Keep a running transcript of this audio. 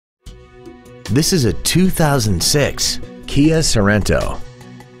This is a 2006 Kia Sorento.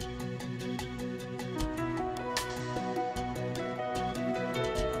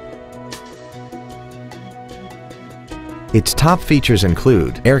 Its top features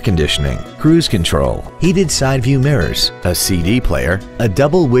include air conditioning, cruise control, heated side view mirrors, a CD player, a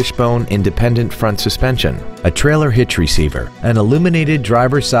double wishbone independent front suspension, a trailer hitch receiver, an illuminated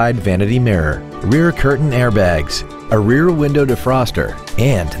driver's side vanity mirror, rear curtain airbags, a rear window defroster,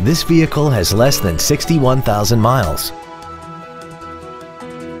 and this vehicle has less than 61,000 miles.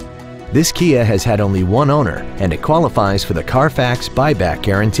 This Kia has had only one owner and it qualifies for the Carfax buyback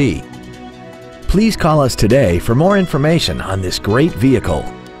guarantee. Please call us today for more information on this great vehicle.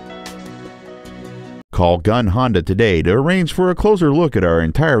 Call Gunn Honda today to arrange for a closer look at our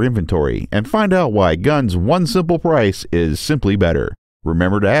entire inventory and find out why Gunn's one simple price is simply better.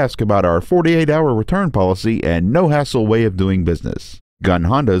 Remember to ask about our 48-hour return policy and no-hassle way of doing business. Gunn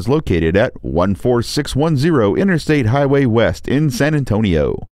Honda is located at 14610 Interstate Highway West in San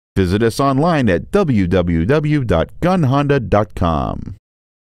Antonio. Visit us online at www.gunnhonda.com.